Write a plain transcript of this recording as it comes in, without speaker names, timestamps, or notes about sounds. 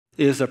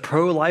Is the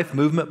pro-life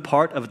movement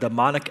part of a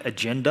demonic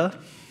agenda?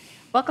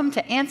 Welcome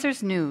to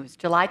Answers News,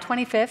 July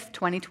 25th,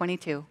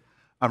 2022.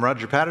 I'm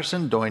Roger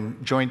Patterson,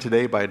 joined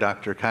today by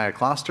Dr. Kaia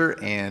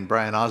Kloster and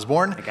Bryan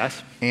Osborne. Hey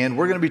guys. And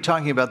we're going to be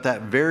talking about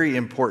that very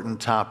important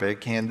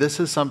topic. And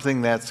this is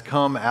something that's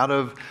come out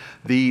of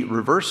the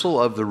reversal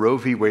of the Roe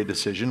v. Wade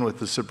decision with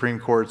the Supreme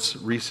Court's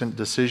recent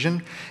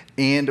decision.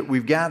 And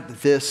we've got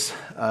this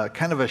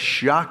kind of a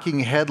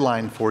shocking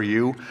headline for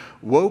you.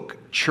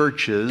 Woke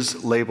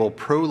churches label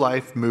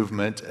pro-life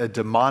movement a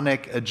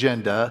demonic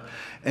agenda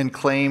and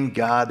claim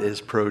God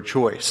is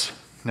pro-choice.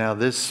 Now,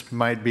 this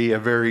might be a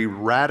very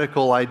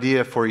radical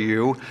idea for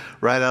you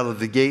right out of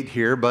the gate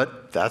here,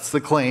 but that's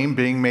the claim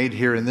being made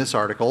here in this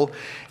article.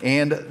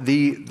 And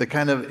the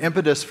kind of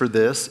impetus for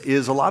this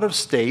is a lot of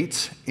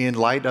states, in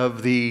light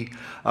of the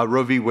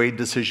Roe v. Wade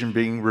decision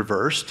being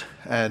reversed,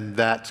 and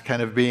that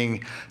kind of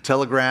being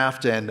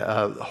telegraphed and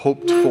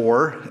hoped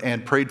for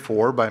and prayed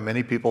for by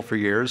many people for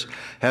years,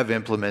 have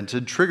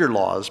implemented trigger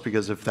laws,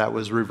 because if that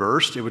was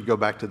reversed, it would go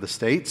back to the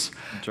states.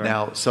 That's right.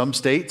 Now, some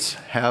states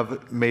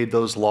have made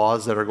those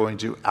laws that are going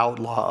to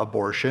outlaw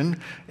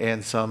abortion,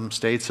 and some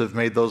states have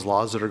made those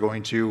laws that are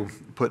going to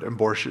put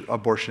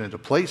abortion into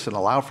place and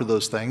allow for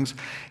those things.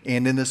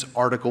 And in this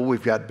article,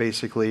 we've got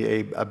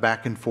basically a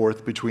back and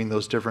forth between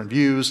those different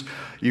views.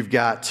 You've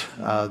got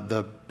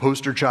the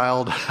poster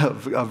child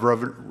of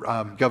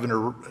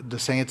Governor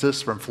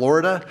DeSantis from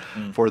Florida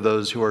for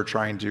those who are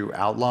trying to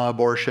outlaw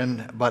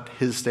abortion, but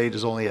his state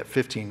is only at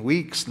 15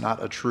 weeks,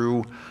 not a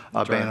true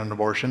ban on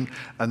abortion.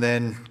 And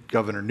then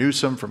Governor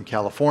Newsom from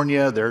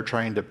California, they're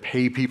trying to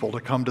pay people to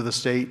come to the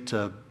state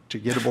to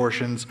get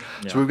abortions.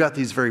 Yeah. So we've got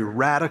these very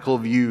radical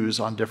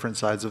views on different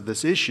sides of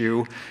this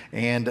issue.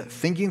 And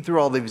thinking through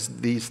all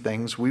these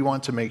things, we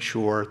want to make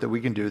sure that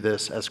we can do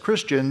this as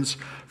Christians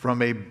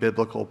from a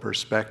biblical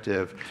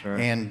perspective. Sure.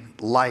 And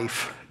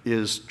life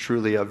is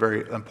truly a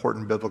very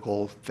important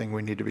biblical thing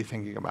we need to be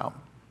thinking about.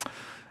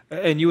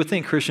 And you would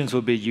think Christians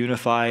would be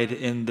unified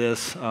in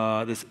this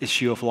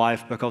issue of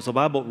life, because the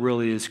Bible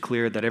really is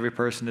clear that every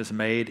person is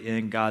made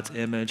in God's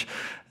image,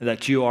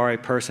 that you are a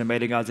person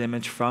made in God's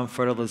image from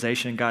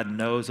fertilization. God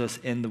knows us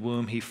in the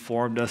womb. He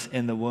formed us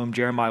in the womb.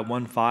 Jeremiah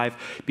 1:5,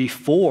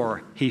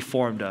 before he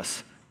formed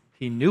us,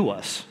 he knew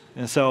us.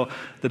 And so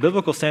the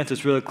biblical stance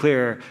is really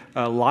clear.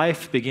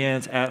 Life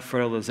begins at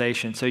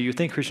fertilization. So you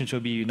think Christians will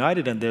be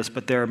united in this,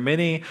 but there are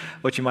many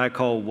what you might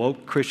call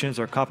woke Christians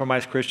or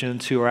compromised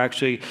Christians who are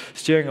actually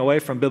steering away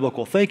from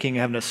biblical thinking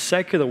and having a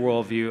secular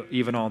worldview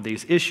even on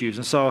these issues.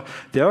 And so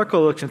the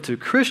article looks into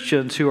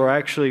Christians who are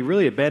actually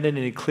really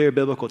abandoning clear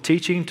biblical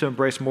teaching to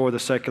embrace more of the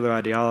secular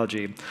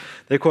ideology.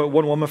 They quote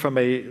one woman from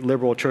a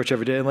liberal church,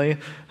 evidently,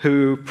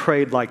 who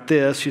prayed like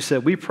this. She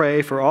said, "We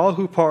pray for all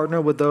who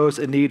partner with those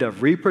in need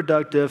of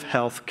reproductive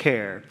health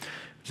care,"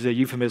 which is a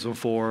euphemism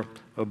for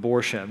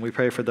abortion. We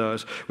pray for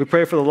those. We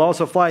pray for the loss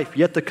of life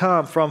yet to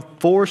come from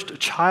forced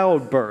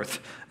childbirth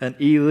and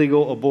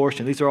illegal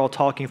abortion. These are all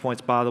talking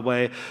points, by the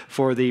way,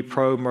 for the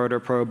pro-murder,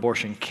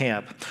 pro-abortion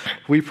camp.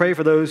 We pray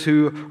for those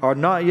who are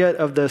not yet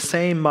of the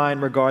same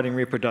mind regarding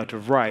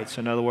reproductive rights.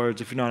 In other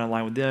words, if you're not in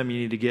line with them,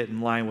 you need to get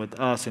in line with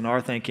us in our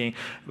thinking.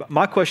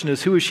 My question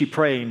is, who is she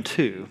praying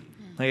to?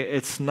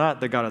 It's not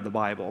the God of the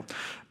Bible.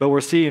 But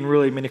we're seeing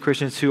really many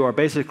Christians who are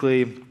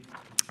basically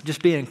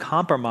just being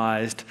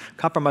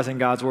compromising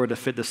God's word to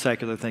fit the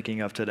secular thinking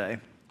of today.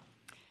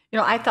 You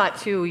know, I thought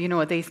too,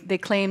 they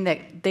claim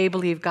that they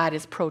believe God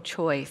is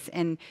pro-choice.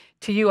 And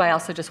to you, I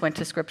also just went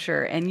to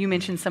scripture, and you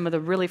mentioned some of the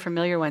really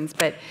familiar ones.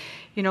 But,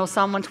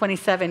 Psalm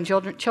 127,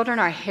 children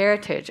are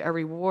heritage, a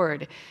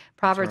reward.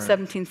 Proverbs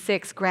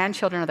 17:6,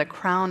 grandchildren are the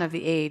crown of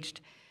the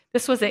aged.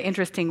 This was an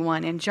interesting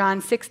one. In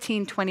John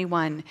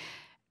 16:21,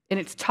 and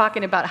it's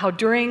talking about how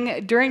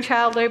during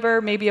child labor,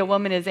 maybe a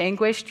woman is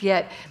anguished,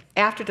 yet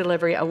after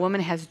delivery, a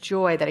woman has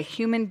joy that a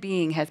human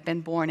being has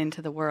been born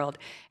into the world.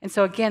 And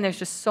so again, there's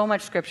just so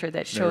much scripture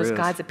that shows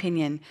God's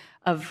opinion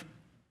of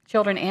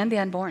children and the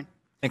unborn.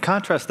 And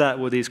contrast that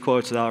with these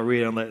quotes that I'll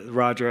read and let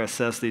Roger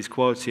assess these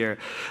quotes here.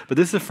 But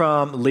this is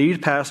from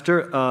lead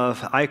pastor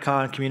of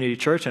Icon Community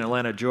Church in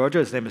Atlanta, Georgia.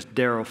 His name is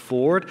Daryl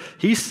Ford.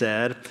 He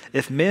said,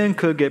 if men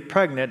could get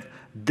pregnant,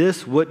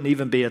 this wouldn't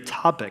even be a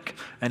topic.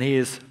 And he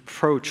is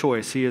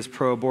pro-choice, he is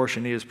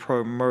pro-abortion, he is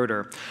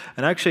pro-murder.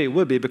 And actually it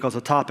would be, because the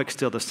topic's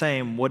still the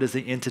same. What is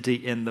the entity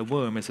in the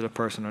womb? Is it a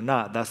person or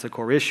not? That's the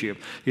core issue.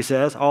 He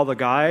says, all the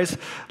guys,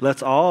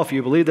 if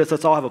you believe this,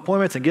 let's all have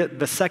appointments and get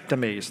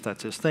vasectomies.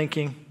 That's his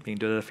thinking. He can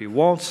do that if he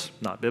wants,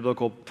 not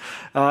biblical.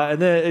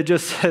 And then it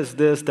just says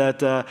this,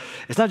 that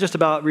it's not just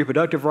about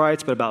reproductive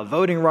rights, but about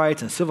voting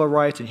rights and civil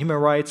rights and human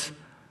rights.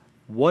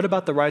 What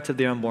about the rights of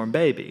the unborn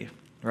baby?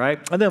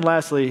 Right? And then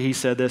lastly, he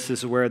said this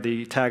is where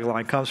the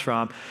tagline comes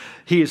from.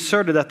 He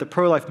asserted that the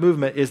pro-life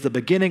movement is the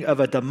beginning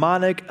of a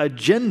demonic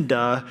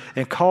agenda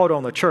and called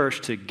on the church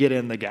to get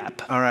in the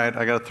gap. All right,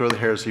 I got to throw the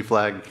heresy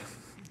flag.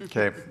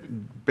 Okay.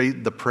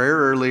 The prayer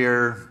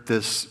earlier,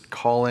 this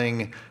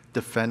calling,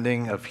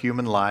 defending of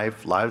human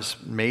life, lives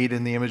made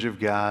in the image of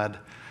God.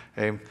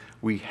 Okay?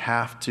 We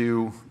have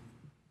to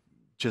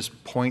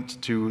just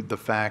point to the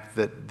fact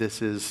that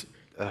this is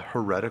a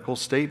heretical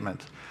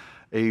statement.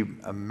 A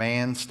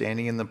man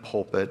standing in the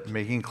pulpit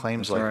making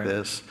claims like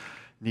this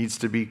needs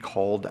to be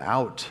called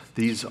out.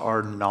 These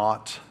are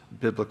not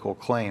biblical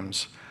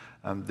claims.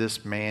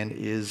 This man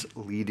is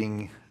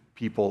leading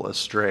people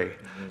astray.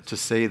 To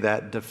say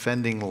that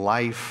defending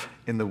life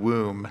in the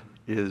womb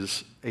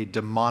is a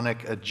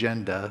demonic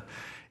agenda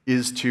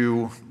is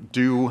to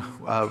do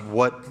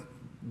what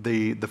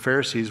the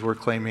Pharisees were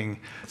claiming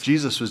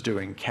Jesus was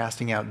doing,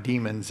 casting out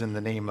demons in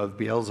the name of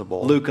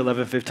Beelzebul. Luke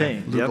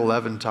 11:15. Luke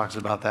 11 talks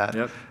about that.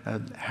 Yep.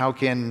 How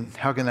can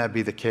that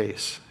be the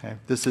case? Okay?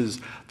 This is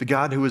the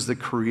God who is the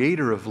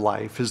creator of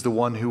life, is the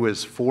one who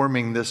is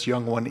forming this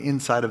young one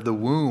inside of the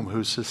womb,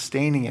 who's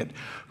sustaining it,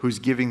 who's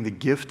giving the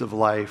gift of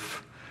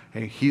life.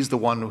 Okay? He's the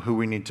one who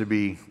we need to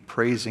be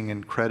praising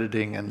and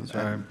crediting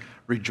and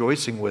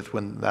rejoicing with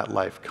when that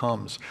life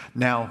comes.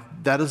 Now,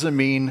 that doesn't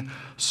mean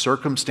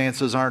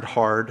circumstances aren't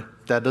hard.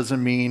 That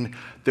doesn't mean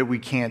that we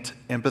can't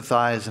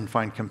empathize and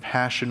find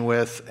compassion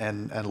with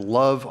and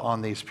love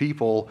on these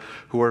people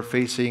who are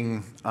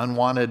facing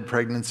unwanted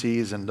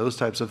pregnancies and those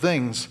types of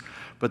things.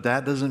 But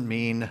that doesn't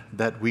mean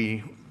that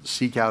we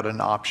seek out an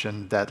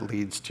option that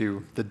leads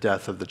to the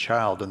death of the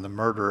child and the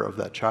murder of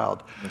that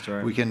child. That's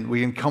right. We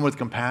can come with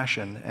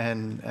compassion,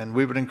 and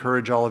we would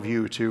encourage all of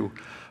you to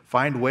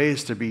find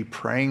ways to be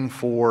praying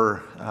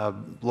for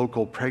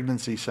local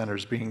pregnancy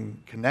centers, being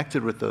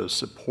connected with those,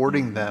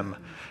 supporting them.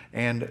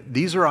 And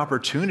these are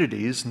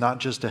opportunities not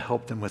just to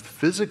help them with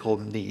physical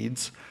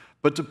needs,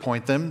 but to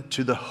point them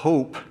to the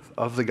hope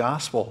of the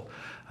gospel.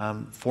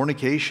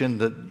 Fornication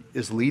that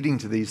is leading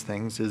to these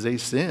things is a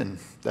sin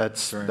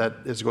that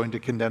is going to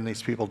condemn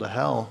these people to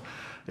hell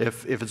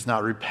if it's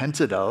not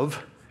repented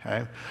of.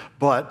 Okay?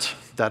 But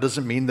that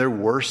doesn't mean they're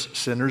worse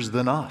sinners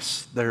than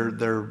us.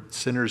 They're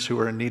sinners who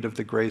are in need of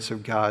the grace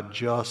of God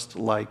just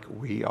like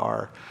we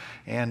are.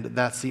 And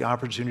that's the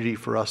opportunity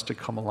for us to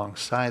come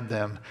alongside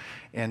them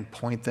and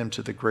point them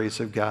to the grace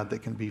of God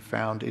that can be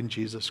found in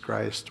Jesus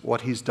Christ,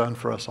 what he's done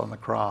for us on the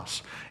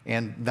cross.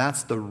 And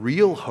that's the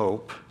real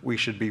hope we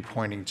should be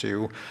pointing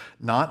to,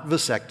 not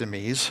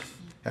vasectomies.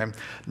 Okay?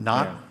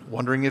 Not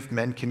wondering if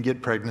men can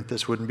get pregnant,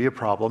 this wouldn't be a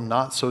problem,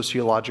 not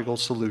sociological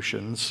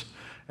solutions.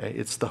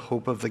 It's the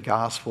hope of the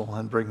gospel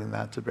and bringing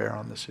that to bear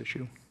on this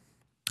issue.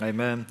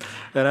 Amen.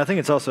 And I think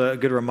it's also a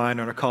good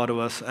reminder and a call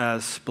to us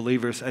as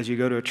believers, as you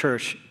go to a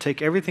church,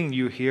 take everything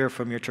you hear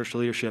from your church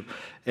leadership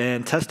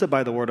and test it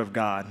by the word of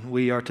God.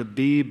 We are to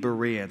be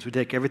Bereans. We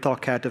take every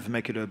thought captive and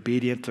make it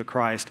obedient to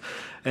Christ.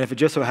 And if it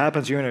just so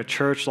happens you're in a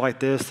church like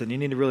this, then you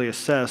need to really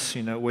assess,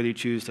 whether you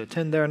choose to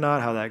attend there or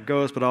not, how that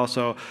goes, but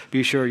also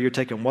be sure you're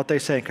taking what they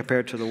say and compare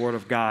it to the word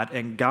of God.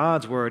 And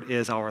God's word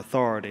is our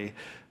authority,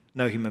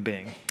 no human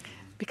being.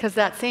 Because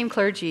that same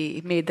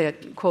clergy made the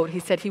quote,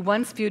 he said he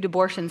once viewed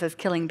abortions as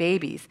killing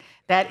babies.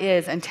 That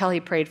is, until he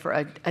prayed for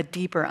a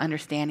deeper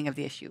understanding of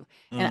the issue.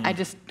 And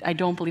I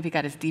don't believe he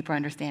got his deeper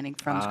understanding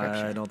from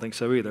Scripture. I don't think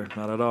so either.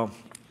 Not at all.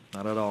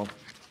 Not at all.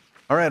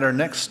 All right, our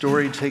next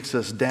story takes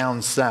us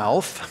down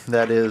south.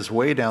 That is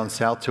way down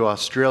south to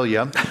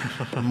Australia.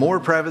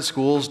 More private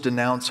schools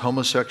denounce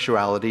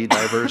homosexuality,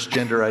 diverse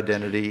gender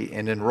identity,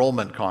 and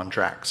enrollment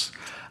contracts.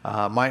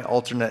 My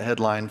alternate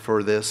headline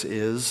for this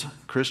is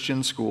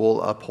Christian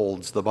School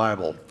Upholds the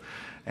Bible.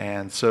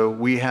 And so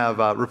we have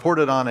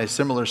reported on a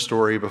similar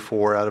story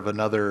before out of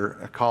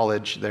another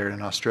college there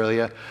in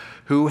Australia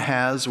who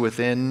has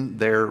within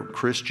their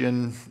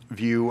Christian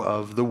view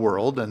of the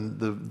world and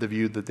the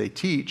view that they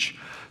teach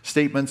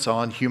statements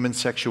on human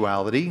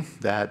sexuality,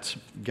 that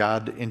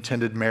God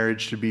intended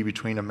marriage to be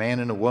between a man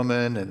and a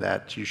woman and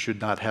that you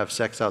should not have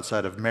sex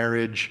outside of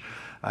marriage,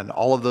 and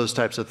all of those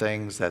types of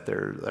things, that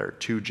there are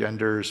two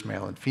genders,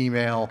 male and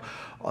female,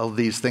 all of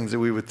these things that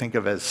we would think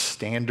of as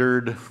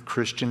standard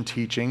Christian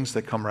teachings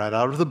that come right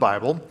out of the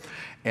Bible.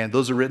 And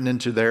those are written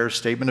into their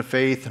statement of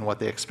faith and what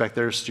they expect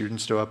their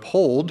students to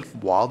uphold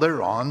while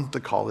they're on the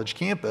college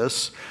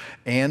campus.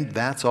 And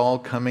that's all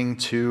coming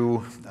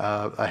to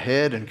a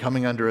head and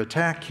coming under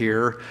attack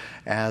here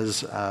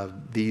as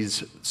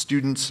these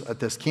students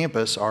at this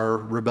campus are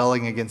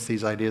rebelling against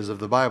these ideas of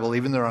the Bible,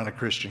 even though they're on a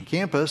Christian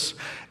campus,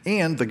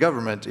 and the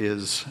government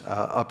is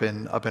up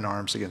in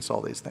arms against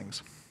all these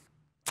things.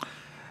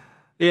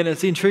 And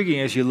it's intriguing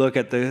as you look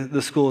at the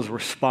school's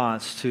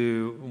response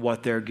to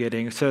what they're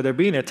getting. So they're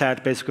being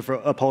attacked basically for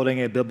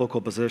upholding a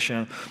biblical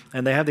position.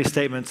 And they have these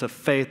statements of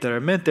faith that are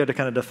meant there to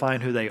kind of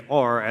define who they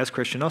are as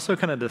Christian, also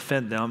kind of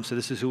defend them. So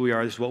this is who we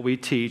are, this is what we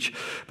teach.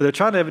 But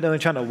they're evidently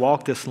trying to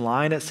walk this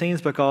line, it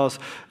seems, because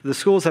the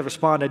schools have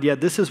responded, yeah,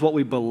 this is what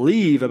we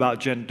believe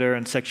about gender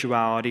and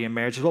sexuality and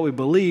marriage, is what we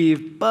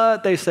believe.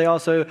 But they say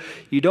also,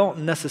 you don't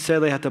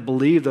necessarily have to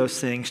believe those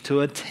things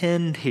to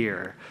attend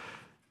here.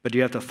 but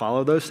you have to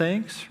follow those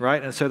things,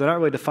 right? And so they're not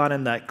really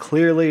defining that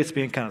clearly. It's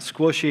being kind of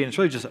squishy, and it's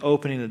really just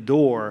opening the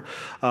door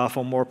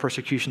for more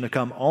persecution to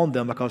come on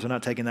them because they're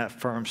not taking that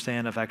firm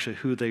stand of actually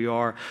who they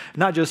are.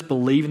 Not just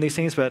believing these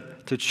things,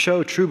 but to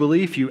show true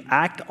belief, you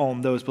act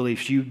on those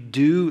beliefs. You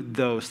do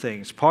those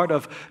things. Part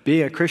of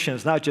being a Christian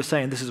is not just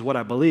saying this is what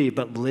I believe,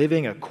 but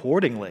living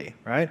accordingly,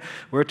 right?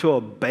 We're to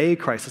obey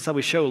Christ. That's how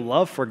we show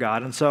love for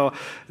God. And so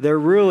they're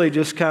really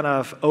just kind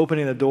of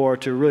opening the door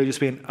to really just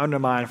being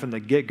undermined from the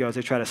get-go as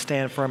they try to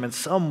stand firm in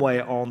some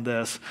way on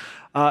this.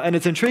 And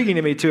it's intriguing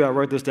to me, too. I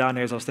wrote this down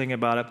here as I was thinking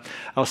about it.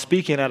 I was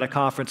speaking at a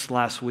conference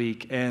last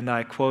week, and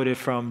I quoted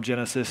from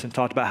Genesis and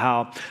talked about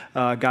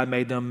how God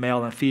made them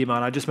male and female.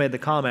 And I just made the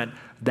comment,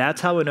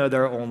 that's how we know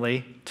there are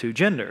only two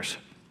genders.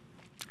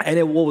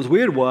 And what was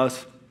weird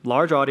was,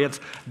 large audience,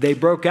 they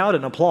broke out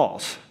in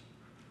applause,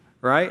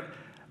 right?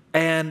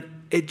 And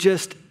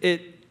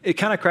it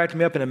kind of cracked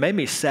me up, and it made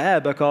me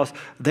sad because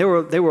they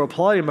were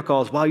applauding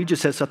because, wow, you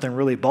just said something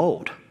really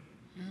bold,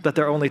 that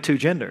there are only two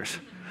genders.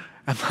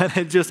 And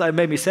it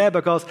made me sad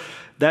because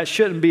that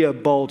shouldn't be a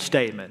bold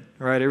statement,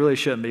 right? It really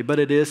shouldn't be, but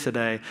it is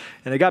today.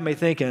 And it got me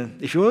thinking,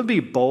 if you want to be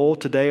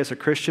bold today as a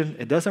Christian,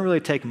 it doesn't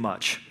really take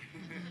much.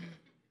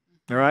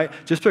 All right?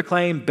 Just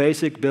proclaim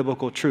basic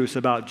biblical truths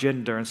about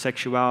gender and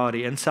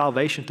sexuality and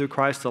salvation through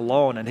Christ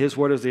alone, and His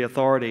word is the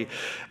authority.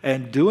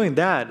 And doing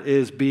that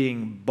is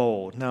being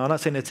bold. Now, I'm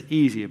not saying it's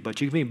easy, but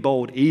you can be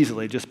bold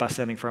easily just by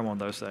standing firm on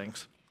those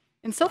things.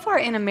 And so far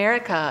in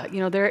America,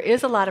 there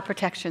is a lot of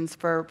protections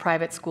for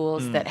private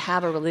schools that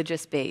have a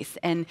religious base,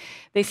 and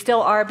they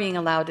still are being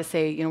allowed to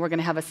say, we're going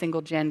to have a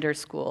single gender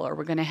school, or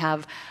we're going to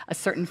have a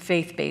certain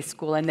faith-based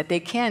school, and that they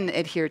can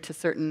adhere to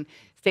certain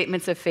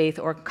statements of faith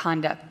or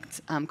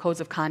conduct,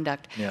 codes of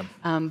conduct. Yeah.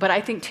 But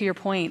I think to your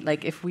point,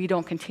 like if we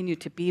don't continue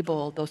to be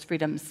bold, those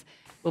freedoms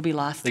will be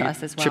lost to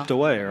us as well. Chipped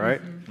away, right?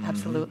 Mm-hmm.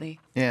 Absolutely.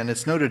 Yeah, and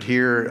it's noted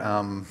here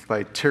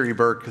by Terry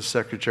Burke,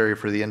 Secretary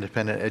for the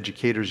Independent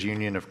Educators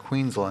Union of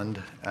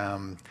Queensland.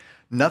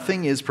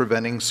 Nothing is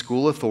preventing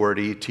school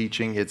authority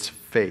teaching its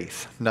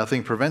faith.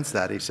 Nothing prevents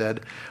that, he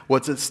said.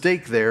 What's at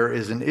stake there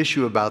is an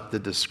issue about the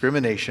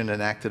discrimination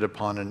enacted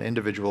upon an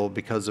individual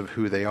because of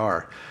who they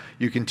are.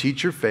 You can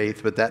teach your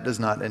faith, but that does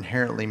not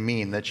inherently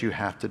mean that you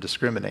have to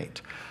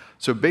discriminate.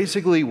 So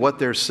basically what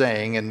they're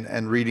saying,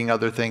 and reading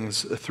other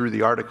things through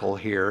the article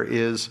here,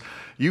 is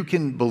you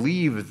can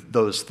believe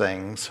those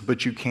things,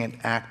 but you can't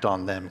act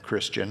on them,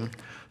 Christian.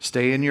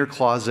 Stay in your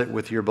closet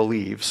with your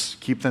beliefs.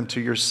 Keep them to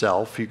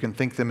yourself. You can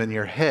think them in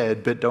your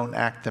head, but don't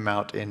act them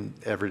out in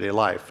everyday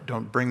life.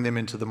 Don't bring them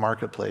into the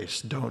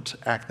marketplace. Don't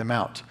act them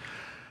out.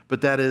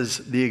 But that is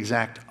the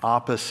exact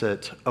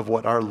opposite of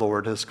what our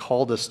Lord has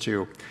called us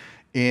to.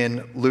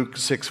 In Luke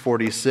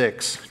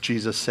 6:46,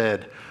 Jesus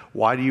said,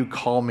 "Why do you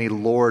call me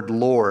Lord,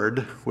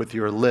 Lord with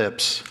your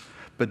lips,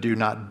 but do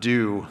not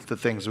do the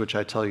things which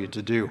I tell you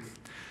to do?"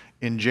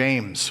 In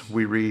James,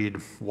 we read,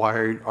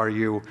 "Why are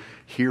you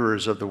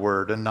hearers of the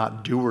word and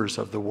not doers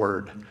of the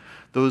word?"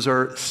 Those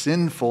are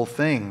sinful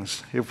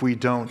things. If we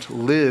don't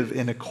live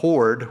in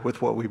accord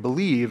with what we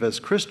believe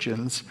as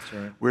Christians,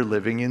 right, we're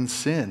living in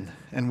sin,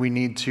 and we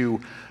need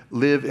to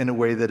live in a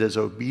way that is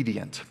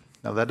obedient.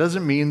 Now, that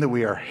doesn't mean that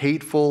we are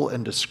hateful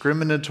and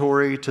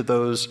discriminatory to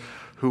those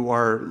who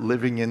are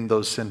living in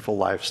those sinful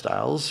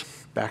lifestyles.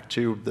 Back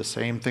to the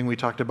same thing we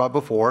talked about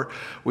before.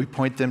 We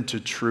point them to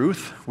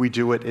truth. We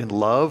do it in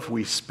love.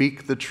 We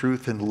speak the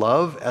truth in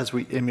love as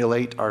we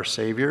emulate our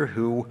Savior,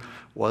 who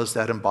was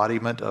that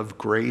embodiment of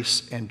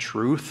grace and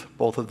truth,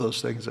 both of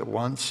those things at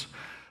once.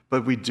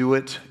 But we do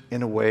it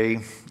in a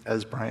way,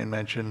 as Bryan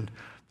mentioned,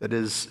 that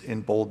is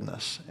in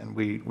boldness, and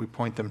we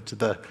point them to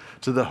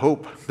the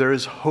hope. There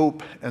is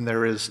hope, and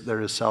there is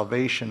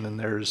salvation, and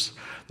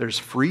there's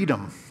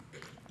freedom.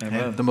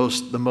 Amen. And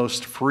the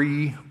most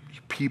free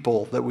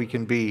people that we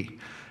can be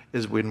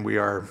is when we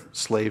are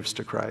slaves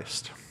to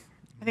Christ.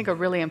 I think a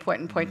really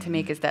important point to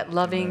make is that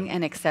loving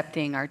and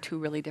accepting are two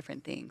really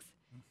different things.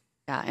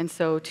 Yeah, and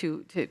so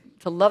to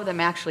love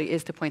them actually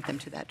is to point them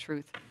to that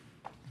truth.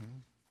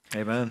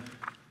 Amen.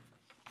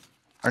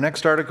 Our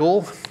next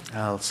article,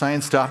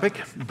 science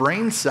topic,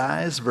 brain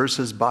size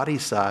versus body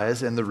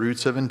size and the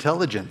roots of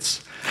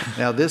intelligence.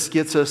 Now, this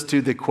gets us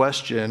to the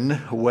question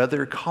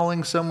whether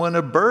calling someone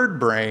a bird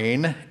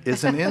brain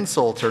is an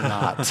insult or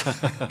not.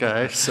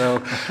 Okay,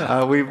 so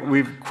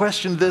we've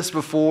questioned this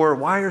before.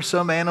 Why are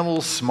some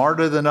animals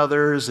smarter than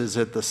others? Is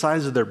it the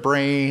size of their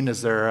brain?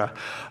 Is there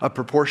a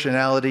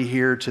proportionality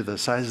here to the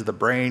size of the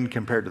brain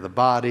compared to the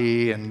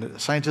body? And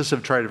scientists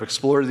have tried to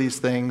explore these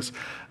things.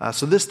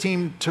 So this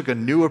team took a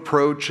new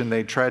approach, and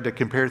they tried to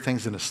compare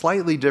things in a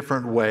slightly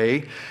different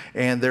way.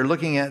 And they're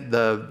looking at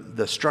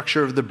the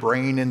structure of the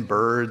brain in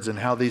birds and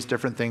how these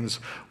different things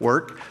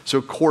work.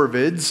 So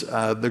corvids,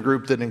 the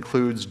group that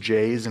includes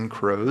jays and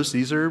crows,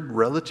 these are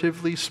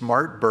relatively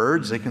smart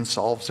birds. They can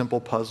solve simple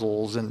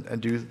puzzles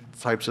and do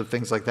types of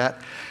things like that.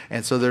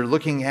 And so they're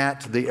looking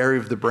at the area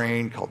of the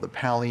brain called the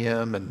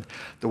pallium and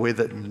the way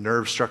that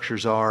nerve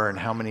structures are and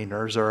how many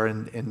nerves are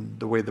in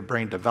the way the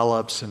brain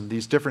develops and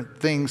these different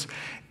things.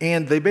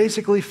 And they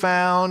basically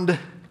found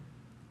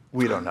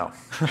We don't know.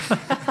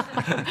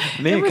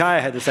 Me and Kaia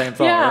had the same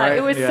thought, yeah, right?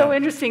 it was so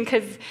interesting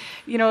because,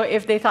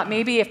 if they thought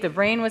maybe if the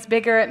brain was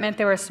bigger, it meant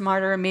they were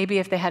smarter. Maybe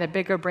if they had a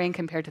bigger brain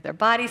compared to their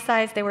body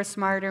size, they were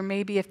smarter.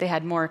 Maybe if they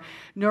had more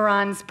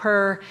neurons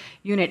per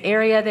unit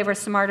area, they were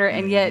smarter.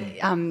 And yet,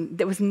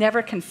 it was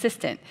never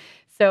consistent.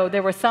 So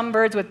there were some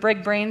birds with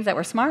big brains that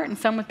were smart and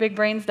some with big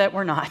brains that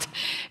were not.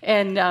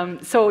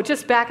 And so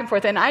just back and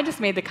forth. And I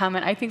just made the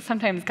comment, I think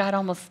sometimes God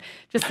almost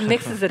just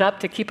mixes it up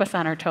to keep us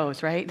on our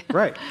toes, right?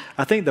 Right.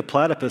 I think the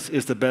platypus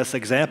is the best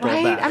example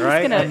of that, I'm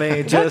right?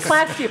 Just gonna, what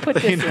class do you put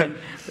this in?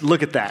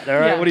 Look at that, all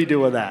right? Yeah. What do you do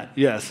with that?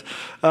 Yes.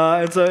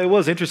 And so it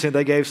was interesting.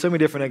 They gave so many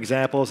different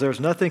examples. There was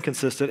nothing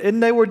consistent.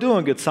 And they were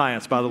doing good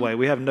science, by the way.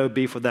 We have no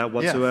beef with that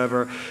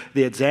whatsoever. Yeah.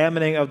 The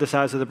examining of the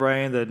size of the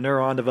brain, the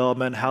neuron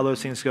development, how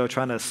those things go,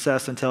 trying to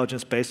assess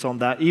intelligence based on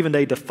that. Even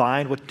they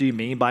defined what do you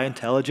mean by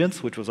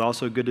intelligence, which was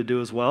also good to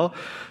do as well.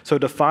 So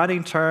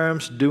defining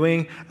terms,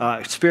 doing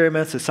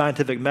experiments, the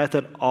scientific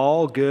method,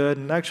 all good.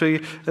 And actually,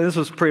 this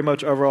was pretty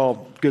much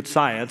overall good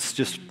science,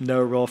 just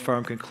no real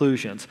firm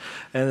conclusions.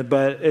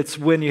 But it's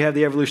when you have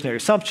the evolutionary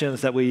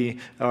assumptions that we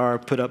are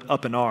put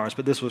up in ours.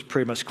 But this was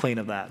pretty much clean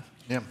of that.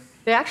 Yeah.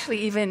 They actually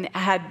even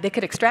they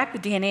could extract the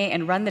DNA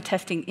and run the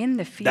testing in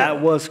the field.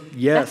 That was,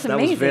 yes, That's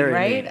amazing, that was very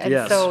right? neat. And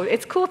yes. so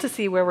it's cool to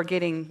see where we're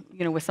getting,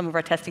 with some of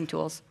our testing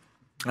tools.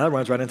 That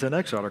runs right into the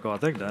next article, I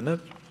think, doesn't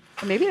it?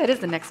 Or maybe that is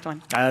the next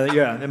one.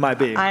 Yeah, it might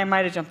be. I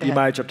might have jumped ahead. You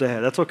might have jumped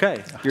ahead. That's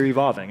okay. You're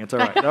evolving. It's all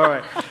right. All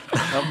right.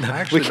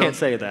 We can't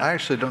say that. I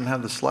actually don't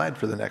have the slide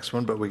for the next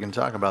one, but we can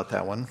talk about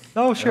that one.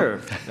 Oh,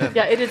 sure.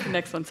 Yeah, it is the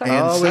next one. Sorry.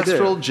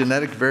 Ancestral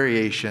genetic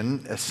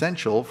variation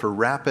essential for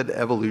rapid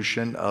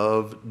evolution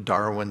of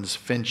Darwin's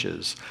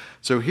finches.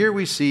 So here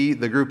we see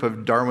the group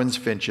of Darwin's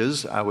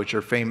finches, which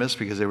are famous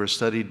because they were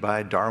studied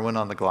by Darwin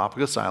on the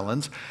Galapagos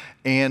Islands.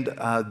 And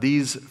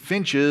these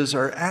finches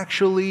are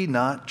actually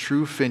not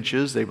true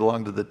finches. They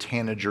belong to the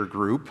tanager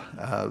group.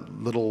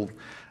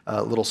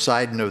 Little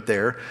side note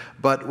there.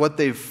 But what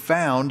they've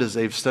found is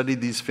they've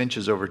studied these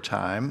finches over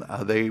time.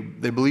 They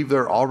believe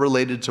they're all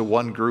related to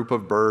one group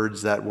of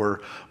birds that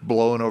were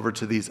blown over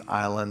to these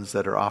islands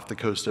that are off the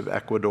coast of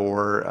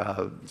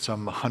Ecuador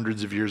some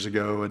hundreds of years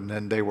ago. And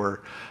then they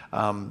were,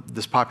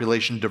 this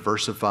population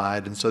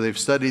diversified. And so they've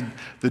studied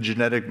the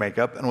genetic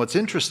makeup. And what's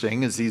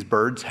interesting is these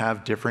birds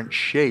have different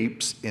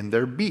shapes in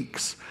their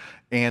beaks.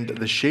 And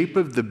the shape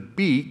of the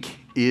beak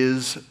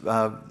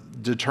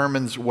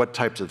determines what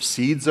types of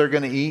seeds they're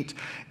going to eat.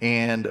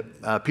 And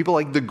people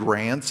like the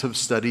Grants have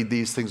studied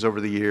these things over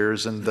the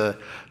years. And the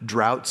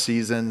drought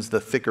seasons, the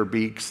thicker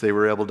beaks, they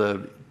were able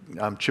to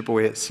chip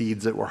away at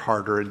seeds that were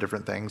harder and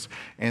different things.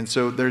 And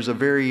so there's a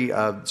very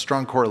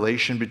strong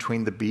correlation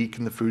between the beak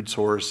and the food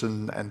source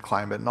and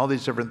climate, and all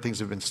these different things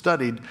have been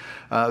studied.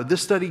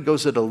 This study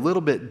goes at a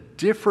little bit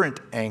different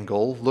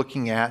angle,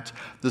 looking at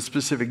the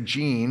specific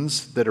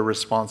genes that are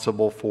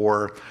responsible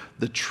for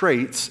the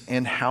traits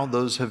and how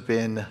those have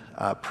been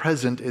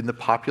present in the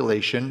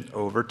population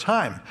over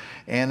time.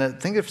 And I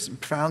think I've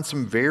found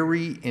some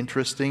very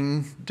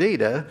interesting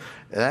data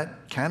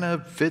that kind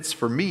of fits,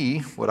 for me,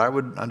 what I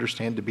would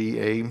understand to be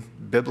a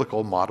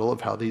biblical model of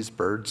how these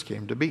birds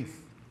came to be.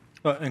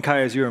 Well, and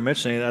Kaia, as you were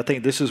mentioning, I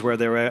think this is where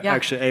they were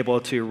actually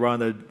able to run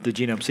the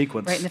genome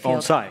sequence right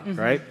on site,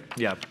 right?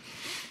 Yeah.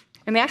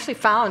 And they actually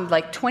found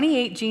like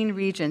 28 gene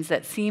regions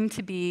that seem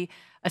to be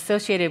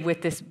associated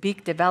with this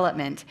beak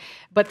development.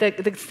 But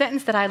the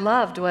sentence that I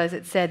loved was,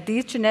 it said,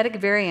 these genetic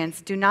variants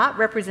do not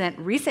represent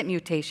recent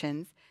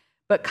mutations,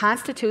 but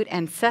constitute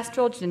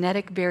ancestral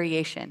genetic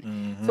variation.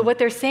 Mm-hmm. So what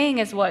they're saying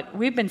is what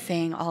we've been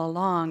saying all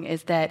along,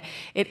 is that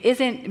it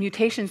isn't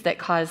mutations that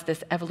cause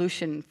this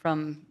evolution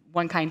from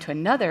one kind to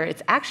another.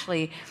 It's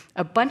actually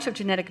a bunch of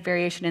genetic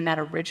variation in that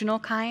original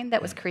kind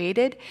that was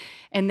created,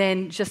 and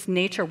then just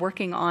nature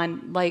working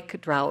on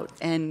like drought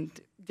and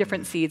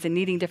different seeds and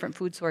needing different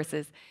food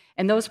sources.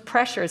 And those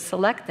pressures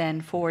select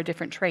then for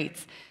different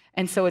traits.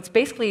 And so it's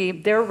basically,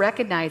 they're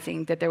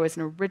recognizing that there was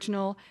an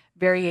original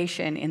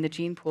variation in the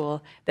gene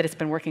pool that it's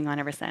been working on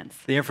ever since.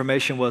 The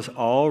information was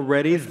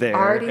already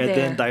there,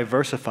 then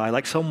diversified,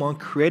 like someone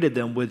created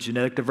them with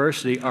genetic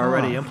diversity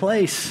already in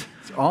place.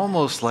 It's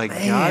almost like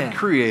God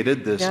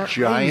created this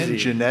giant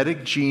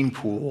genetic gene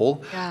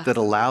pool that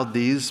allowed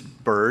these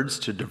birds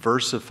to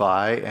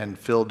diversify and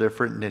fill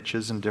different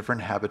niches and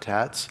different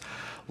habitats.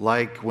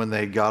 Like when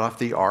they got off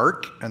the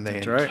ark and they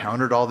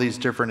encountered all these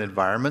different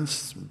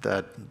environments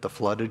that the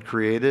flood had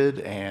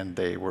created, and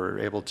they were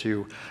able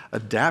to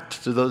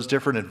adapt to those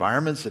different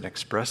environments and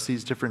express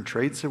these different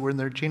traits that were in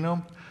their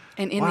genome.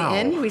 And in the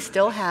end, we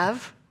still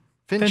have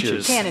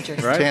finches.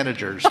 Tanagers. Right?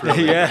 Tanagers,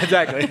 really. Yeah,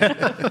 exactly.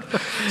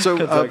 So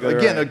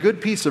again, a good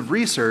piece of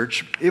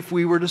research, if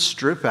we were to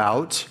strip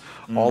out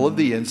all of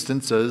the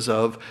instances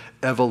of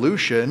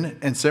evolution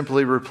and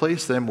simply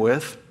replace them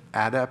with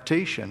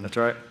adaptation. That's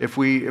right. If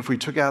we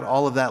took out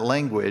all of that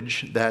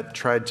language that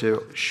tried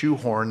to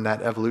shoehorn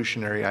that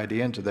evolutionary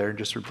idea into there and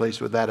just replace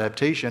it with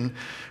adaptation,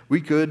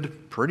 we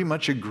could pretty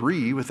much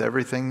agree with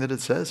everything that it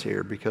says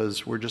here,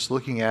 because we're just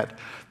looking at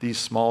these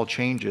small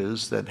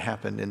changes that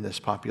happen in this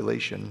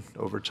population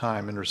over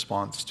time in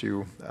response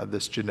to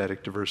this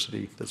genetic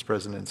diversity that's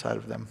present inside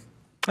of them.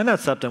 And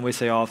that's something we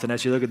say often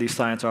as you look at these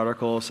science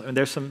articles, and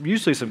there's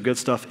usually some good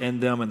stuff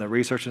in them and the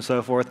research and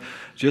so forth.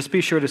 Just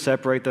be sure to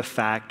separate the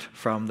fact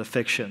from the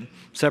fiction.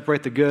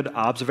 Separate the good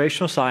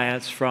observational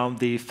science from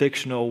the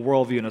fictional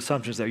worldview and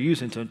assumptions they're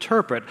using to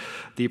interpret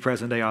the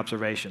present day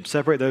observation.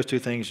 Separate those two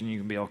things and you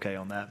can be okay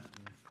on that.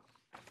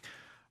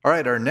 All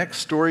right, our next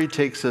story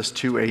takes us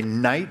to a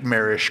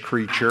nightmarish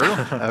creature.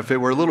 If it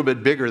were a little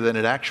bit bigger than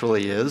it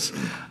actually is,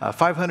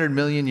 500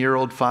 million year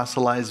old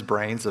fossilized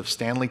brains of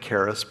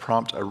Stanleycaris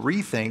prompt a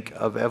rethink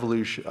of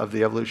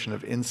the evolution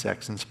of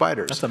insects and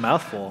spiders. That's a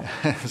mouthful.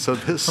 So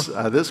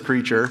this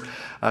creature,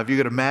 if you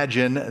could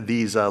imagine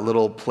these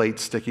little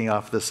plates sticking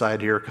off the side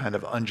here, kind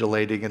of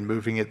undulating and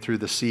moving it through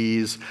the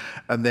seas,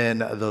 and then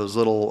those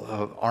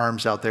little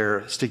arms out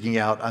there sticking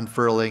out,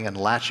 unfurling and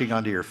latching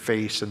onto your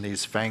face, and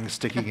these fangs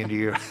sticking into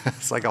you.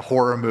 It's like a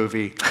horror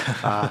movie.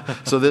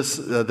 So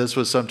this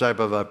was some type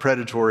of a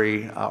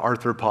predatory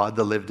arthropod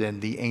that lived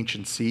in the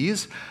ancient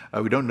seas.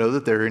 We don't know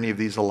that there are any of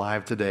these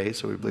alive today,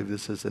 so we believe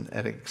this is an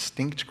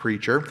extinct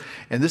creature.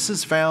 And this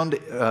is found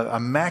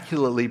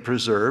immaculately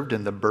preserved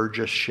in the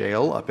Burgess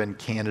Shale up in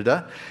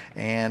Canada.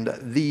 And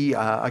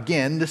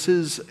again, this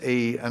is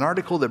an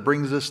article that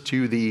brings us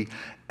to the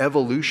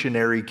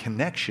evolutionary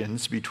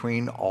connections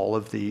between all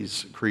of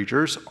these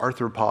creatures,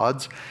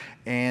 arthropods.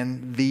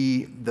 And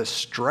the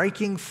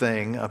striking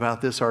thing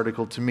about this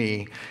article to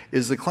me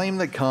is the claim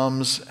that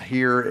comes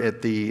here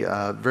at the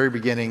very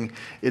beginning.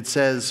 It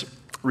says,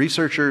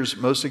 researchers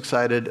most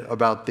excited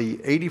about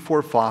the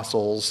 84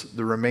 fossils,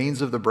 the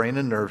remains of the brain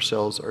and nerve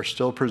cells are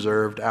still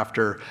preserved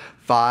after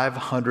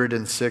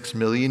 506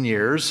 million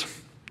years.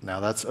 Now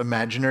that's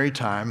imaginary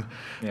time,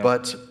 yeah.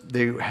 But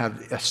they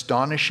have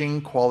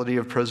astonishing quality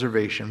of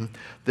preservation.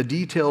 The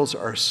details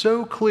are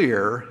so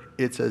clear,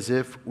 it's as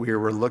if we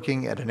were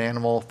looking at an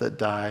animal that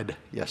died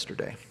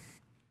yesterday.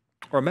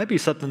 Or maybe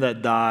something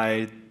that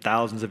died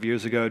thousands of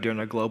years ago during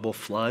a global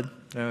flood.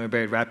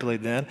 Buried rapidly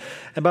then.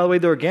 And by the way,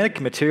 the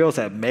organic materials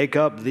that make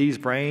up these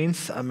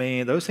brains, I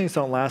mean, those things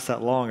don't last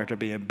that long after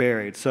being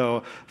buried.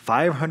 So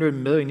 500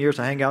 million years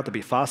to hang out to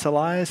be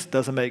fossilized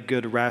doesn't make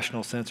good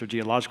rational sense or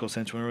geological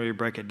sense when we really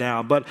break it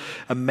down. But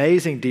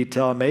amazing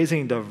detail,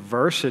 amazing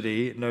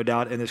diversity, no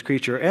doubt, in this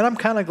creature. And I'm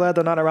kind of glad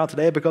they're not around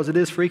today because it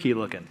is freaky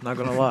looking, not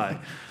going to lie.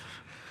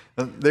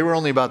 They were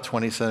only about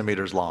 20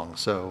 centimeters long,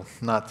 so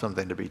not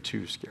something to be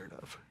too scared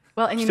of.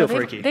 Well, and you know,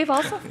 they've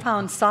also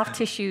found soft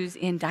tissues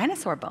in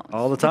dinosaur bones.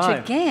 All the time.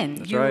 Which,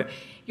 again,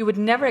 you would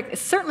never,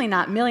 certainly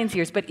not millions of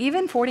years, but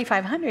even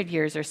 4,500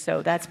 years or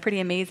so, that's pretty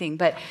amazing.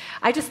 But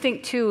I just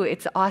think, too,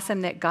 it's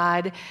awesome that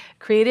God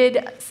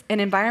created an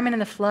environment in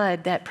the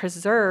flood that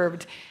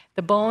preserved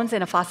the bones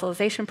in a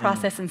fossilization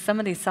process and some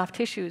of these soft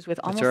tissues with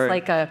almost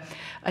like a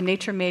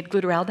nature-made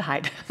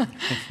glutaraldehyde.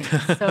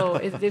 So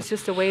it's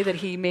just a way that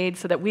he made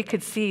so that we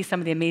could see some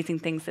of the amazing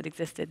things that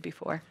existed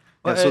before.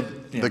 Yeah, so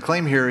the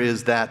claim here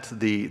is that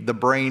the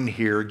brain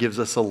here gives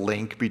us a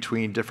link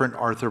between different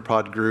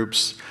arthropod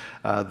groups,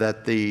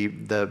 that the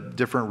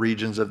different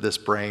regions of this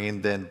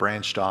brain then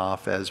branched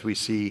off as we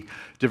see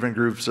different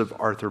groups of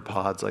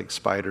arthropods like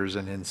spiders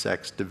and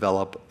insects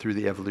develop through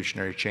the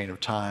evolutionary chain of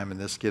time. And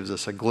this gives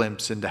us a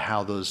glimpse into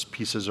how those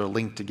pieces are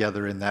linked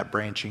together in that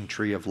branching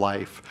tree of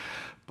life.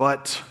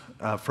 But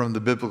from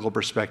the biblical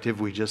perspective,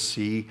 we just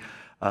see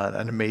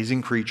an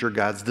amazing creature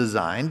God's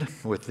designed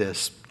with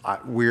this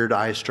weird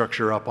eye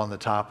structure up on the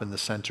top in the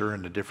center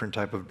and a different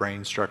type of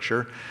brain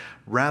structure,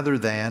 rather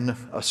than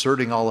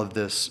asserting all of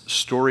this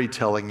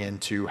storytelling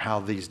into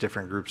how these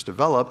different groups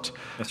developed.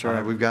 That's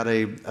right. We've got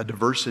a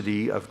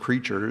diversity of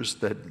creatures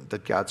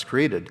that God's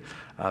created.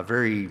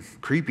 Very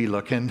creepy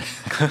looking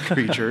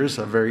creatures,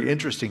 very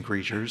interesting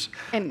creatures.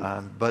 And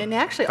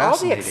actually all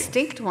the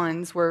extinct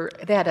ones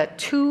they had a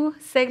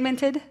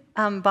 2-segmented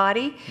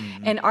body,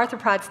 and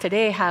arthropods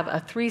today have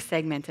a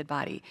 3-segmented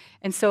body.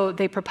 And so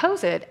they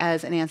propose it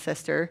as an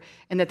ancestor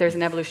and that there's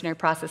an evolutionary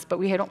process, but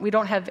we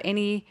don't have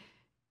any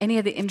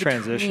of the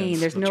in-between.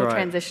 There's no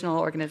transitional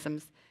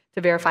organisms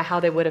to verify how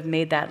they would have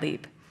made that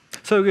leap.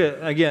 So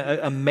again,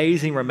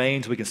 amazing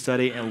remains we can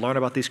study and learn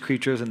about these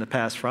creatures in the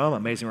past from,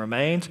 amazing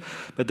remains.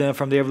 But then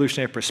from the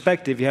evolutionary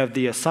perspective, you have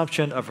the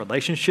assumption of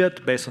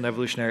relationship based on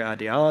evolutionary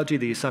ideology,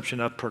 the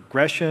assumption of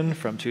progression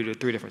from 2 to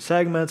 3 different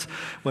segments,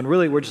 when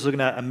really we're just looking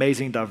at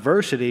amazing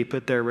diversity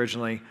put there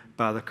originally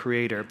by the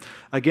Creator.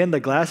 Again, the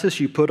glasses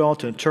you put on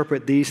to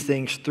interpret these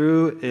things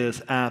through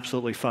is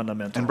absolutely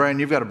fundamental. And Bryan,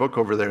 you've got a book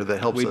over there that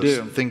helps us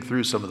do. think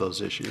through some of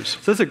those issues. So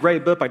this is a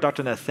great book by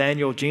Dr.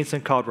 Nathaniel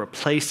Jensen called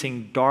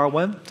Replacing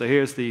Darwin. So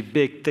here's the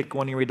big, thick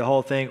one. You read the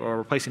whole thing, or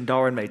Replacing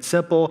Darwin Made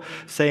Simple.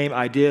 Same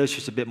ideas,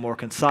 just a bit more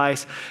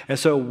concise. And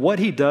so what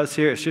he does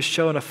here is just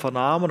show in a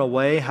phenomenal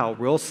way how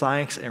real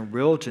science and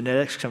real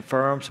genetics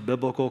confirms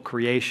biblical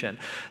creation.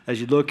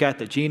 As you look at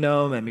the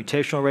genome and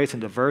mutational rates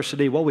and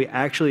diversity, what we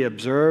actually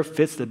observe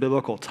fits the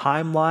biblical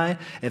timeline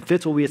and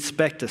fits what we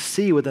expect to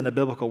see within a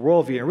biblical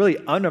worldview, and really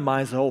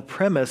undermines the whole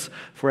premise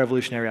for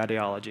evolutionary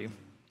ideology.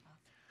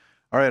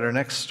 All right, our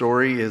next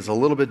story is a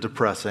little bit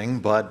depressing,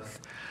 but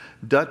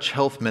Dutch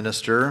health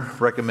minister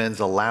recommends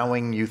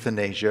allowing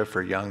euthanasia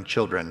for young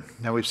children.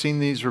 Now, we've seen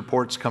these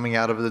reports coming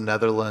out of the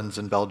Netherlands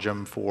and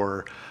Belgium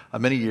for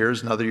many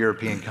years, and other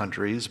European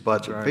countries,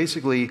 but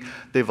basically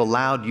they've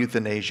allowed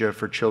euthanasia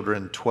for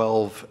children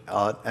 12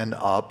 and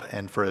up,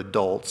 and for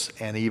adults,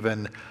 and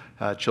even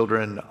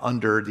children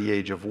under the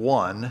age of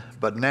 1.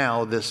 But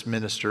now this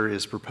minister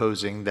is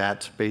proposing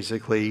that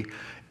basically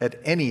at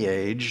any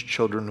age,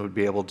 children would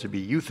be able to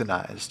be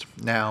euthanized.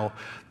 Now,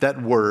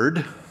 that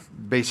word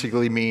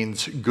basically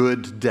means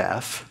good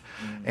death,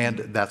 and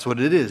that's what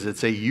it is.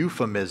 It's a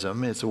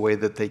euphemism. It's a way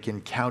that they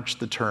can couch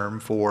the term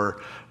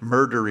for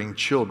murdering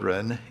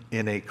children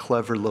in a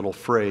clever little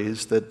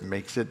phrase that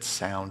makes it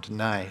sound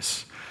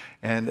nice.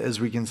 And as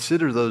we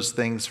consider those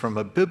things from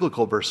a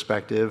biblical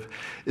perspective,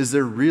 is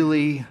there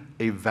really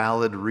a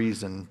valid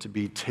reason to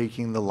be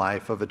taking the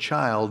life of a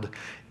child,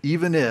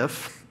 even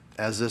if,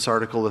 as this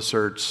article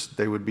asserts,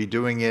 they would be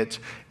doing it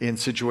in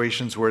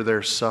situations where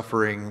they're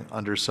suffering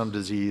under some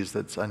disease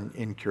that's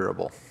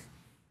incurable?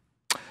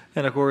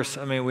 And of course,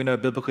 I mean, we know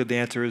biblically the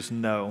answer is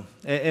no.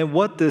 And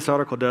what this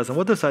article does, and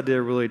what this idea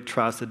really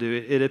tries to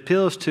do, it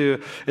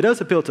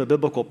does appeal to a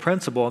biblical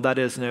principle, and that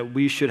is that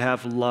we should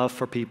have love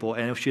for people,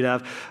 and we should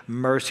have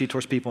mercy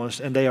towards people,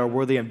 and they are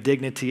worthy of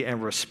dignity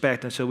and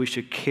respect, and so we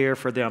should care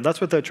for them. That's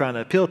what they're trying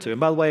to appeal to. And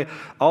by the way,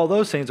 all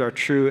those things are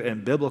true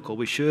and biblical.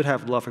 We should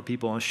have love for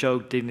people and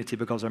show dignity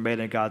because they're made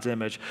in God's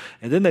image.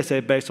 And then they say,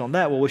 based on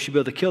that, well, we should be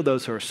able to kill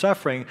those who are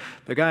suffering.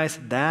 But guys,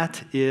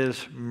 that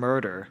is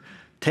murder.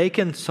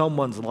 Taking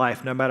someone's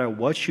life, no matter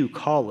what you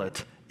call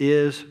it,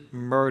 is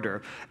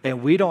murder.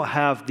 And we don't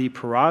have the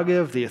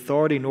prerogative, the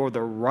authority, nor the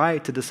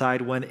right to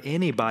decide when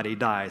anybody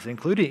dies,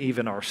 including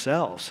even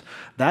ourselves.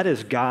 That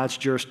is God's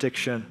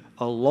jurisdiction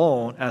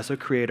alone as a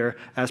creator,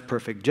 as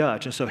perfect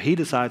judge. And so he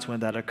decides when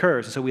that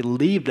occurs. And so we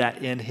leave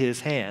that in his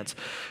hands.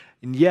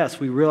 And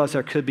yes, we realize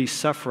there could be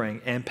suffering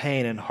and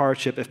pain and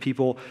hardship if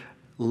people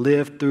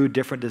live through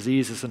different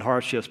diseases and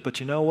hardships.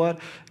 But you know what?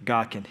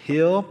 God can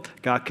heal.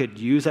 God could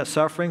use that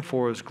suffering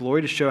for his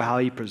glory to show how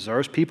he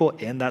preserves people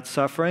in that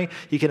suffering.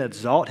 He can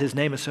exalt his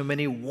name in so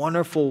many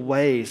wonderful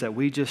ways that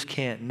we just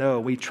can't know.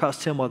 We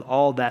trust him with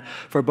all that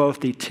for both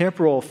the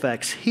temporal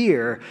effects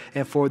here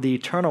and for the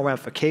eternal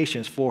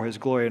ramifications for his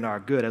glory and our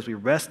good as we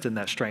rest in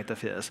that strength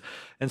of his.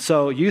 And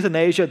so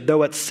euthanasia,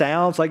 though it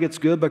sounds like it's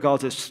good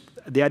because it's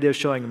the idea of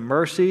showing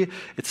mercy,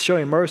 it's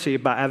showing mercy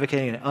by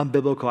advocating an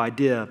unbiblical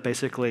idea,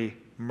 basically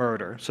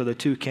murder. So the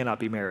two cannot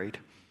be married.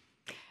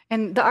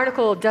 And the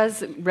article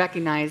does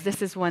recognize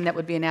this is one that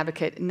would be an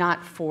advocate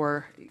not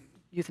for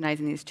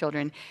euthanizing these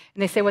children.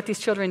 And they say what these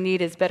children need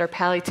is better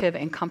palliative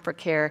and comfort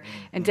care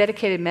and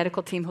dedicated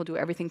medical team who'll do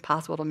everything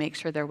possible to make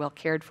sure they're well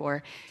cared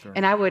for. Sure.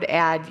 And I would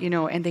add,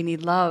 and they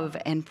need love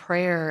and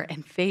prayer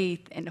and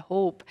faith and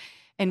hope.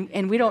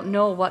 And we don't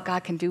know what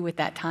God can do with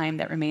that time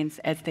that remains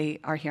as they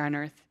are here on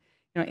earth.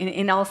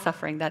 In all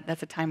suffering,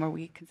 that's a time where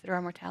we consider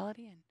our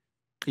mortality.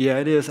 Yeah,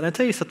 it is. And I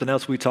tell you something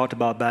else we talked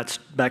about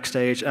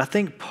backstage. I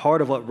think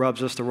part of what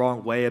rubs us the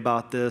wrong way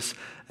about this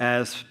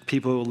as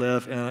people who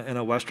live in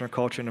a Western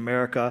culture in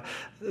America,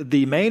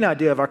 the main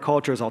idea of our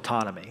culture is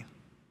autonomy,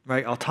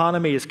 right?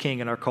 Autonomy is king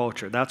in our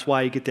culture. That's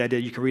why you get the idea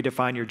you can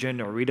redefine your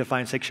gender,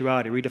 redefine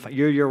sexuality,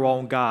 you're your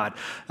own God,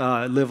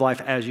 live life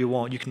as you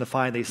want. You can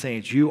define these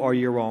things. You are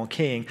your own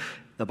king.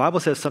 The Bible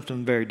says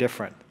something very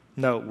different.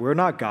 No, we're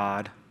not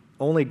God.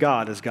 Only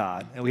God is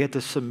God, and we have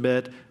to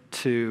submit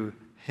to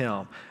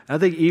him. And I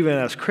think even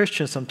as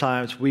Christians,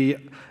 sometimes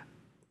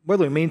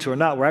whether we mean to or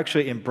not, we're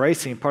actually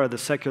embracing part of the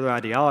secular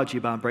ideology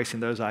by embracing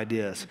those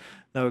ideas.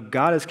 No,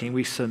 God is king.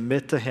 We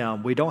submit to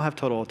him. We don't have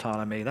total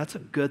autonomy. That's a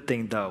good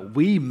thing, though.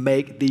 We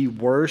make the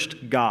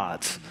worst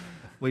gods.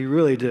 We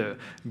really do.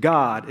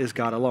 God is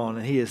God alone,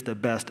 and he is the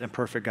best and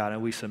perfect God,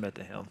 and we submit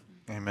to him.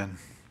 Amen.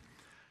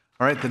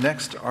 All right, the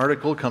next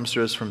article comes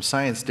to us from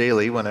Science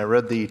Daily. When I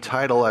read the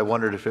title, I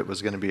wondered if it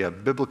was going to be a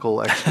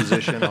biblical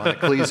exposition on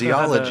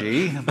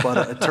ecclesiology,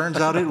 but it turns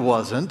out it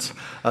wasn't.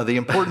 The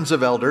importance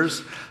of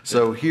elders.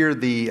 So here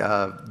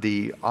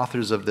the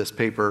authors of this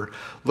paper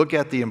look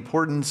at the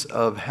importance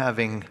of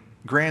having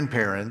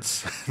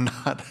grandparents,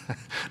 not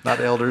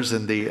elders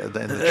in the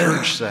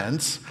church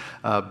sense,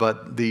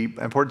 but the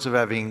importance of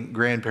having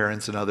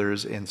grandparents and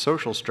others in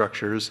social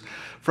structures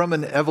from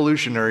an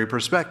evolutionary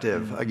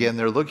perspective. Again,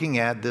 they're looking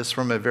at this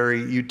from a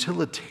very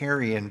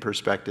utilitarian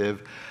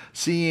perspective,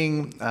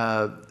 seeing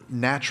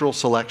natural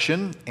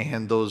selection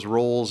and those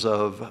roles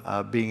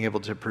of being able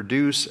to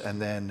produce,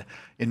 and then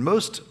in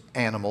most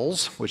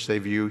animals, which they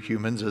view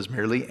humans as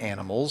merely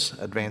animals,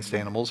 advanced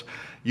animals,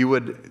 you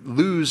would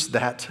lose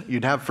that.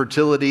 You'd have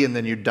fertility and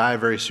then you'd die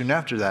very soon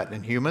after that.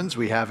 In humans,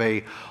 we have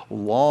a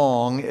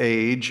long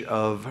age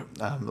of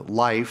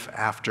life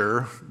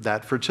after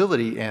that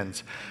fertility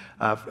ends,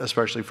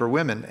 especially for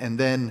women. And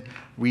then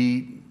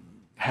we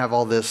have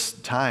all this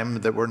time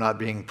that we're not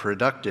being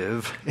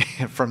productive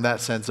from that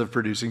sense of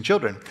producing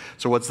children.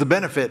 So what's the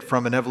benefit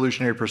from an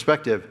evolutionary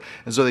perspective?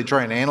 And so they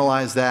try and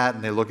analyze that,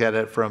 and they look at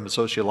it from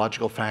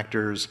sociological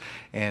factors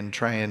and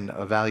try and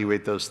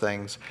evaluate those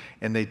things.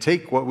 And they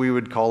take what we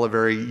would call a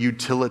very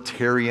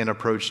utilitarian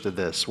approach to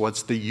this.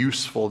 What's the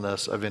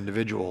usefulness of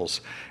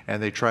individuals?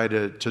 And they try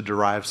to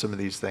derive some of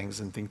these things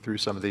and think through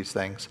some of these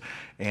things.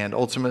 And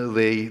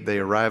ultimately, they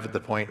arrive at the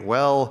point,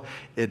 well,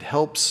 it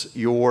helps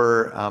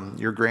your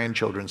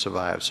grandchildren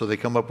survive. So they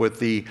come up with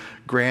the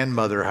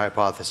grandmother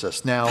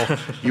hypothesis. Now,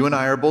 you and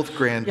I are both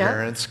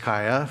grandparents,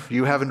 yeah. Kaia.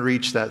 You haven't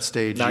reached that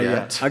stage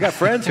yet. I got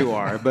friends who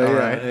are, but all yeah,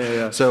 right.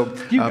 Yeah. So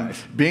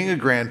being a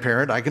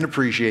grandparent, I can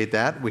appreciate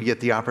that. We get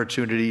the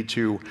opportunity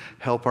to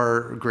help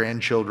our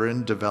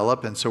grandchildren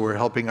develop, and so we're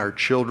helping our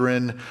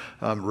children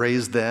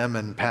raise them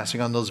and passing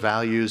on those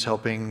values,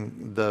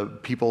 helping the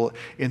people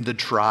in the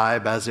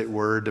tribe, as it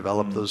were,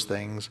 develop those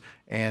things,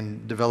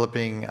 and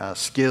developing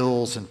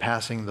skills and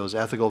passing those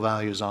ethical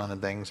values on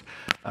and things.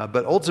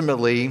 But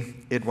ultimately,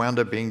 it wound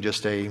up being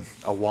just a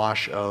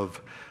wash of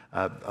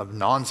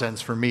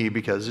nonsense for me,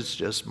 because it's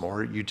just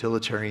more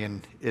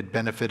utilitarian. It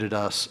benefited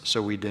us,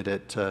 so we did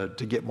it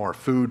to get more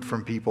food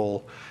from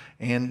people.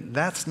 And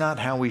that's not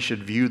how we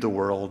should view the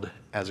world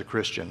as a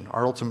Christian.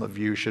 Our ultimate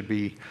view should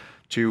be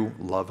to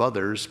love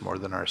others more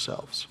than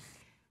ourselves.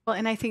 Well,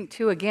 and I think,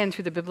 too, again,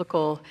 through the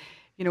biblical,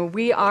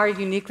 we are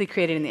uniquely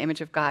created in the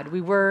image of God. We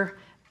were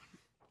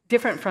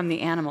different from the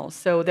animals,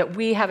 so that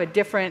we have a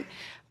different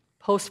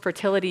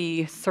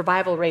post-fertility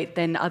survival rate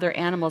than other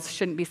animals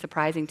shouldn't be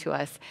surprising to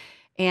us.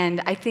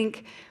 And I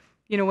think,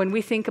 when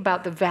we think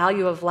about the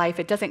value of life,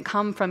 it doesn't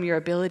come from your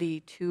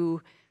ability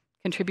to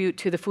contribute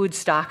to the food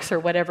stocks or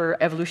whatever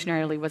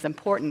evolutionarily was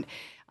important,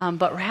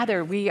 but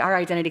rather our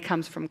identity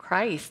comes from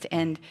Christ.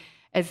 And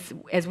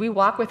as we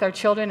walk with our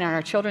children and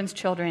our children's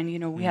children,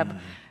 we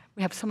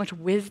have so much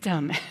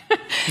wisdom.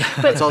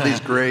 That's all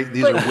these are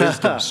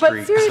wisdom streaks.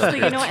 But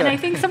seriously, and I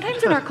think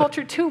sometimes in our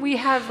culture too, we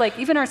have, like,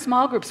 even our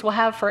small groups we'll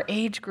have for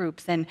age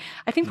groups, and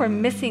I think we're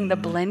missing the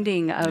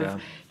blending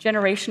of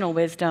generational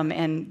wisdom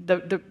and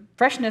the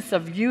freshness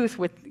of youth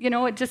with,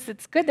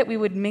 it's good that we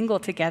would mingle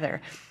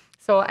together.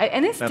 So,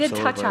 and this did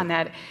touch on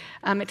that.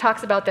 It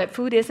talks about that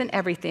food isn't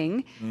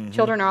everything.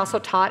 Children are also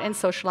taught and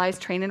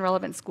socialized, trained in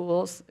relevant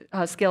skills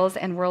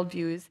and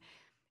worldviews.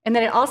 And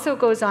then it also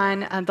goes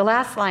on, the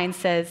last line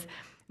says,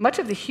 much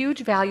of the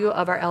huge value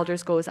of our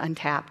elders goes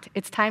untapped.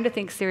 It's time to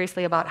think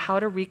seriously about how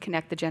to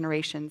reconnect the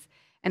generations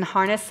and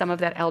harness some of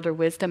that elder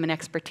wisdom and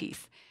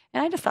expertise.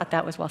 And I just thought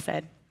that was well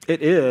said.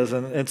 It is,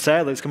 and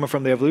sadly, it's coming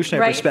from the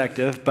evolutionary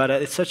perspective, but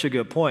it's such a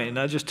good point.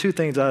 And just two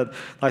things I'd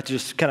like to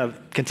just kind of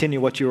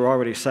continue what you were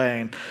already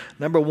saying.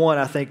 Number one,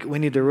 I think we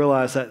need to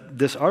realize that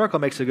this article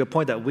makes a good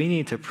point that we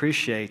need to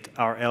appreciate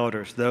our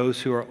elders,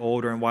 those who are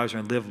older and wiser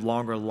and live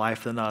longer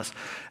life than us.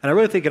 And I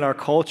really think in our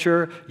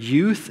culture,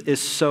 youth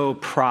is so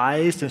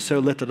prized and so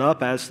lifted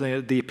up as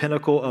the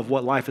pinnacle of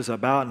what life is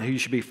about and who you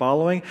should be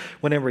following,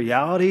 when in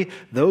reality,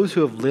 those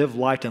who have lived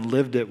life and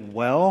lived it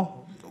well,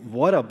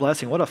 what a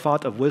blessing, what a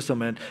font of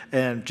wisdom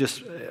and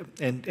just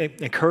and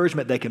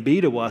encouragement they can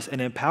be to us,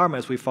 and empowerment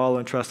as we follow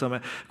and trust them.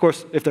 And of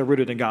course, if they're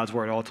rooted in God's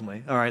word,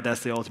 ultimately. All right,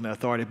 that's the ultimate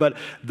authority. But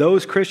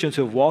those Christians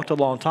who have walked a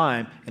long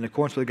time in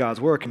accordance with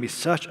God's word can be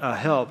such a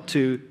help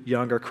to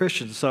younger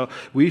Christians. So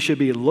we should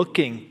be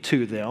looking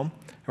to them,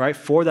 right,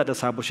 for that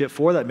discipleship,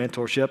 for that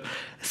mentorship.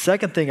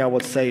 Second thing I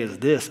would say is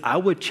this: I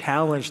would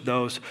challenge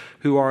those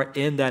who are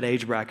in that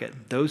age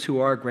bracket, those who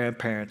are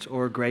grandparents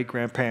or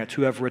great-grandparents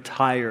who have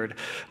retired.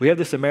 We have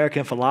this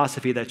American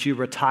philosophy that you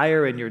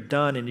retire and you're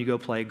done and you go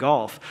play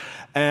golf.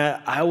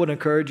 And I would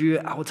encourage you,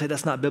 I would say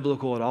that's not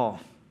biblical at all.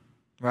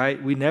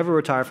 Right? We never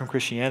retire from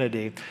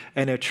Christianity.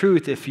 And in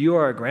truth, if you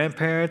are a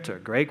grandparent or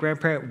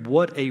great-grandparent,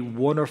 what a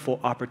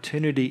wonderful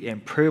opportunity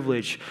and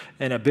privilege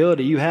and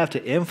ability you have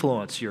to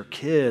influence your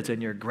kids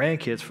and your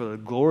grandkids for the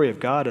glory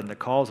of God and the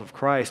cause of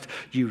Christ,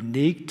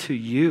 unique to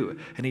you.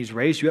 And He's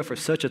raised you up for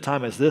such a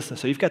time as this. And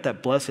so you've got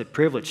that blessed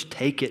privilege.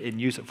 Take it and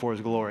use it for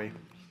His glory.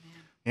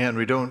 And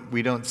we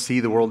don't see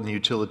the world in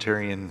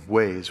utilitarian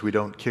ways. We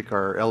don't kick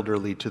our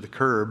elderly to the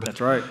curb. That's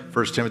right.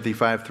 1 Timothy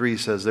 5:3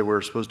 says that we're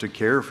supposed to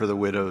care for the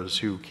widows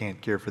who can't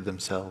care for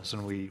themselves,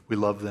 and we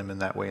love them in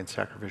that way in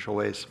sacrificial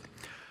ways.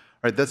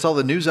 All right, that's all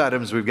the news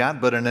items we've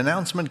got, but an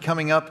announcement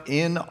coming up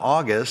in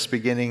August,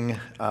 beginning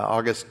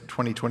August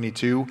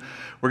 2022.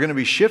 We're going to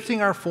be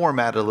shifting our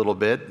format a little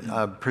bit,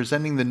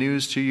 presenting the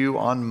news to you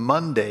on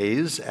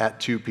Mondays at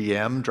 2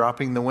 p.m.,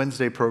 dropping the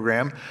Wednesday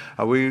program.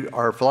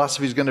 Our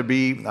philosophy is going to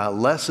be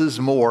less is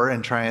more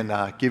and try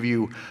and give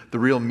you the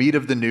real meat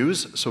of the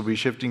news. So we'll be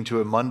shifting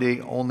to a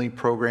Monday-only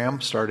program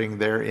starting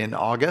there in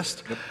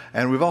August. Yep.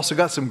 And we've also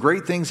got some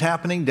great things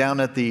happening down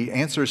at the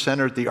Answer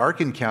Center at the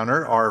Ark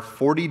Encounter. Our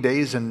 40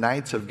 days and nights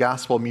of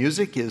gospel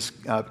music is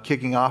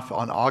kicking off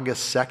on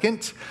August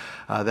 2nd.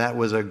 That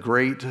was a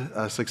great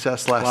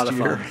success last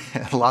year.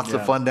 Lots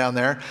of fun down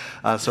there.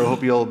 So I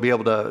hope you'll be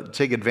able to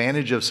take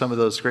advantage of some of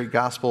those great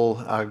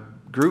gospel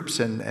groups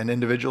and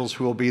individuals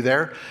who will be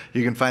there.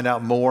 You can find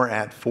out more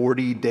at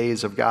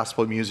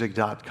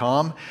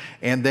 40daysofgospelmusic.com.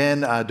 And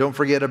then don't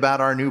forget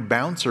about our new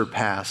Bouncer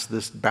Pass.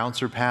 This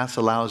Bouncer Pass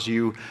allows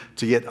you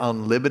to get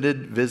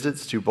unlimited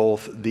visits to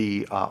both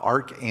the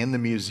Ark and the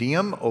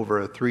museum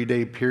over a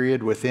 3-day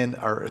period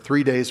or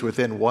 3 days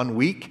within 1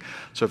 week.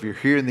 So if you're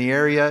here in the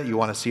area, you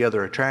want to see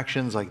other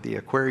attractions like the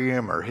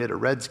aquarium or hit a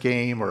Reds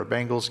game or a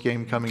Bengals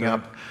game coming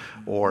up,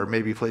 or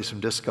maybe play some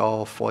disc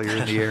golf while you're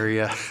in the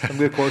area. Some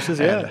good courses,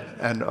 yeah.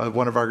 And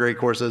one of our great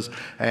courses.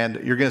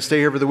 And you're going to stay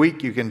here for the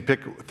week. You can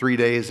pick 3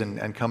 days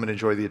and come and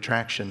enjoy the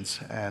attractions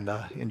and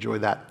enjoy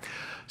that.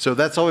 So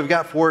that's all we've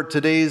got for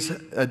today's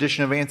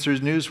edition of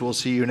Answers News. We'll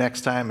see you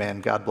next time,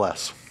 and God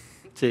bless.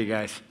 See you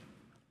guys.